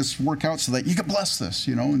going to make this work out so that you can bless this,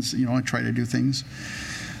 I try to do things.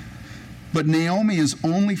 But Naomi is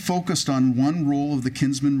only focused on one role of the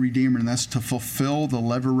kinsman redeemer, and that's to fulfill the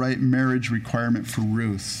levirate marriage requirement for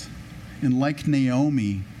Ruth. And like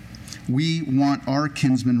Naomi, we want our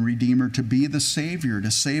kinsman redeemer to be the Savior, to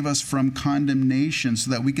save us from condemnation so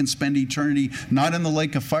that we can spend eternity not in the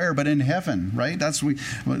lake of fire, but in heaven, right? That's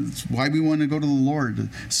why we want to go to the Lord, to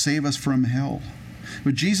save us from hell.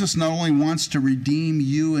 But Jesus not only wants to redeem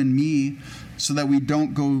you and me so that we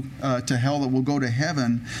don't go to hell, that we'll go to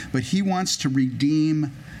heaven, but he wants to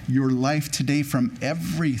redeem your life today from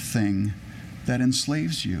everything that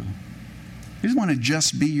enslaves you. He doesn't want to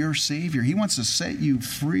just be your Savior. He wants to set you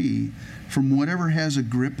free from whatever has a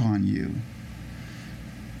grip on you.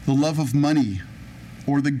 The love of money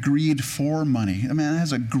or the greed for money. It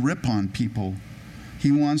has a grip on people.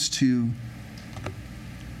 He wants to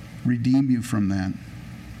redeem you from that.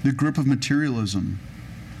 The grip of materialism.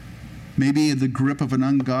 Maybe the grip of an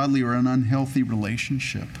ungodly or an unhealthy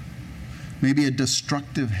relationship. Maybe a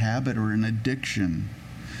destructive habit or an addiction.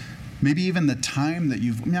 Maybe even the time that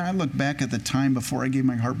I look back at the time before I gave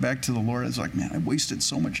my heart back to the Lord. I was like, man, I wasted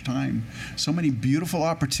so much time, so many beautiful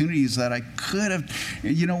opportunities that I could have.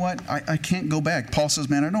 You know what? I can't go back. Paul says,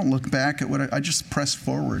 man, I don't look back at what I just press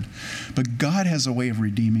forward. But God has a way of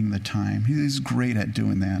redeeming the time. He's great at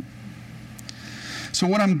doing that. So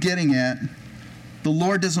what I'm getting at, the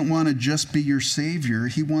Lord doesn't want to just be your Savior.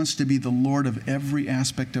 He wants to be the Lord of every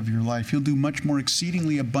aspect of your life. He'll do much more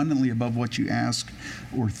exceedingly abundantly above what you ask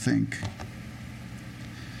or think.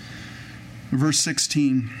 Verse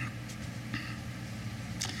 16.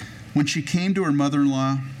 When she came to her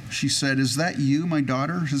mother-in-law, she said, "Is that you, my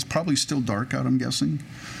daughter?" It's probably still dark out, I'm guessing.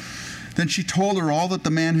 Then she told her all that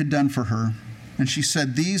the man had done for her. And she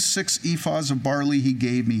said, "These 6 ephahs of barley he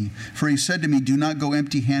gave me. For he said to me, 'Do not go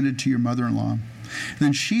empty-handed to your mother-in-law.'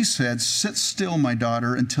 Then she said, 'Sit still, my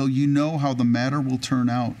daughter, until you know how the matter will turn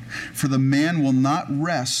out. For the man will not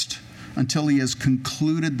rest until he has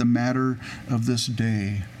concluded the matter of this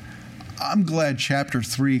day.'" I'm glad chapter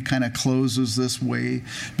 3 kind of closes this way,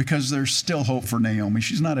 because there's still hope for Naomi.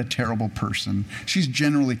 She's not a terrible person. She's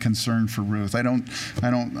generally concerned for Ruth. I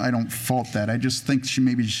don't fault that. I just think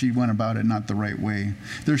maybe she went about it not the right way.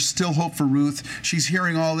 There's still hope for Ruth. She's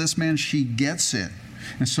hearing all this, man. She gets it.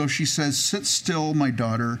 And so she says, "Sit still, my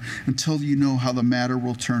daughter, until you know how the matter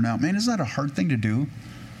will turn out." Man, isn't that a hard thing to do?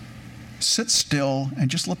 Sit still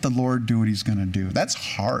and just let the Lord do what he's going to do. That's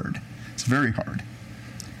hard. It's very hard.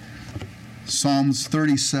 Psalms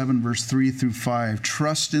 37, verse 3 through 5.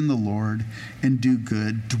 "Trust in the Lord and do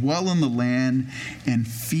good. Dwell in the land and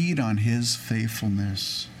feed on his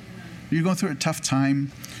faithfulness." You're going through a tough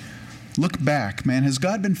time. Look back, man. Has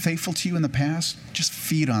God been faithful to you in the past? Just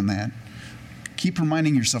feed on that. Keep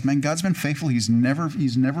reminding yourself, man, God's been faithful. He's never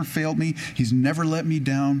failed me. He's never let me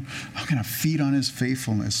down. I'm going to feed on his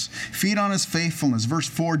faithfulness. Feed on his faithfulness. Verse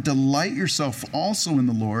 4, "Delight yourself also in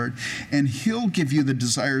the Lord, and he'll give you the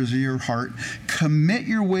desires of your heart. Commit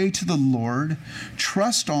your way to the Lord.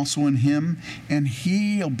 Trust also in him, and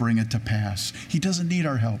he'll bring it to pass." He doesn't need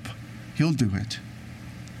our help. He'll do it.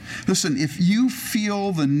 Listen, if you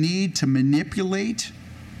feel the need to manipulate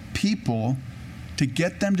people to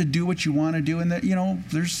get them to do what you want to do, and that,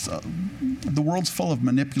 there's the world's full of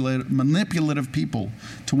manipulative people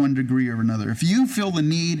to one degree or another. If you feel the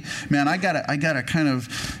need, man, I gotta kind of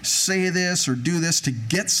say this or do this to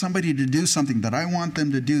get somebody to do something that I want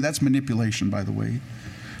them to do, that's manipulation, by the way.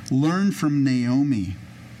 Learn from Naomi.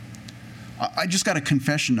 I just got a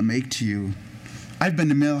confession to make to you. I've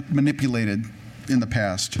been manipulated in the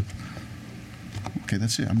past. Okay,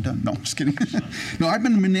 that's it. I'm done. No, I'm just kidding. No, I've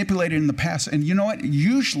been manipulated in the past. And you know what?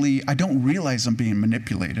 Usually I don't realize I'm being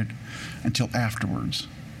manipulated until afterwards.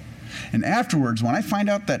 And afterwards, when I find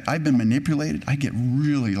out that I've been manipulated, I get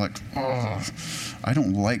really like, oh, I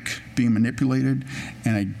don't like being manipulated.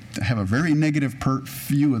 And I have a very negative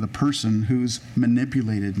view of the person who's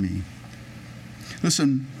manipulated me.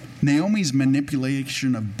 Listen, Naomi's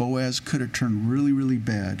manipulation of Boaz could have turned really, really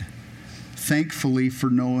bad. Thankfully for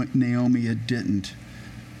Naomi, it didn't.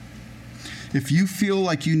 If you feel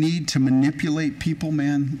like you need to manipulate people,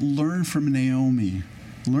 man, learn from Naomi.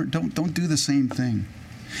 Don't do the same thing.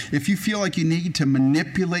 If you feel like you need to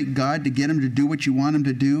manipulate God to get him to do what you want him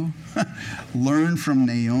to do, learn from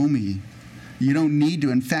Naomi. You don't need to.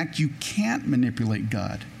 In fact, you can't manipulate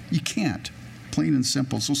God. You can't. Plain and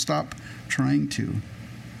simple. So stop trying to.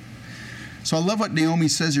 So I love what Naomi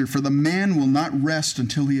says here. "For the man will not rest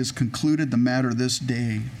until he has concluded the matter this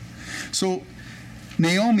day." So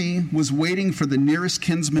Naomi was waiting for the nearest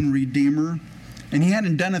kinsman redeemer, and he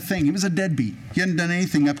hadn't done a thing. He was a deadbeat. He hadn't done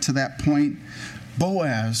anything up to that point.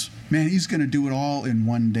 Boaz, man, he's going to do it all in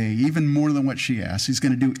one day, even more than what she asked. He's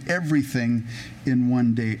going to do everything in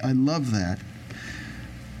one day. I love that.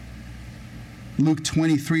 Luke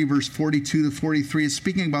 23, verse 42 to 43 is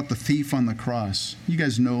speaking about the thief on the cross. You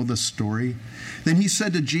guys know the story. Then he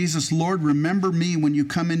said to Jesus, "Lord, remember me when you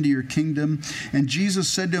come into your kingdom." And Jesus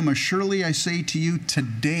said to him, "Surely I say to you,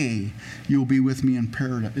 today you'll be with me in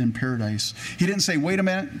paradise." He didn't say, "Wait a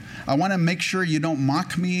minute, I want to make sure you don't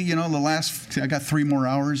mock me. I got 3 more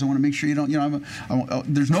hours. I want to make sure you don't,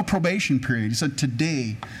 there's no probation period." He said,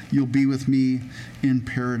 "Today you'll be with me in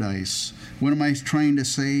paradise." What am I trying to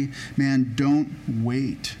say? Man, don't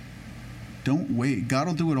wait. Don't wait. God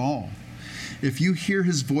will do it all. If you hear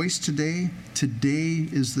his voice today, today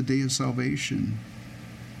is the day of salvation.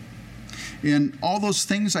 And all those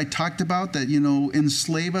things I talked about that,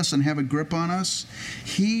 enslave us and have a grip on us,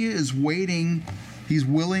 he is waiting. He's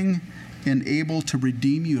willing and able to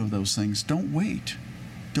redeem you of those things. Don't wait.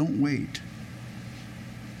 Don't wait.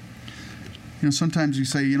 Sometimes you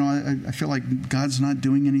say, I feel like God's not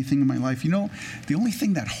doing anything in my life. The only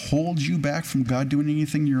thing that holds you back from God doing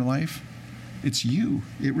anything in your life, it's you.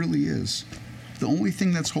 It really is. The only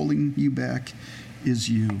thing that's holding you back is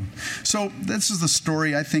you. So this is the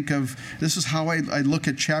story I think of. This is how I look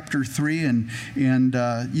at chapter 3, and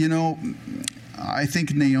I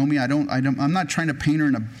think Naomi. I'm not trying to paint her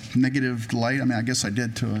in a negative light. I mean, I guess I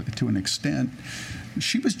did to an extent.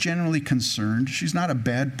 She was generally concerned. She's not a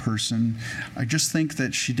bad person. I just think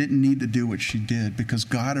that she didn't need to do what she did because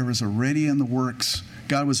God was already in the works.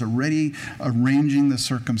 God was already arranging the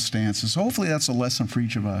circumstances. Hopefully that's a lesson for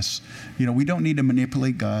each of us. We don't need to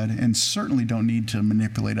manipulate God and certainly don't need to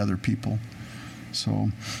manipulate other people.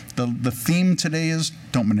 So the theme today is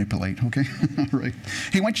don't manipulate, okay? All right.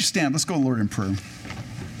 Hey, why don't you stand? Let's go to the Lord in prayer.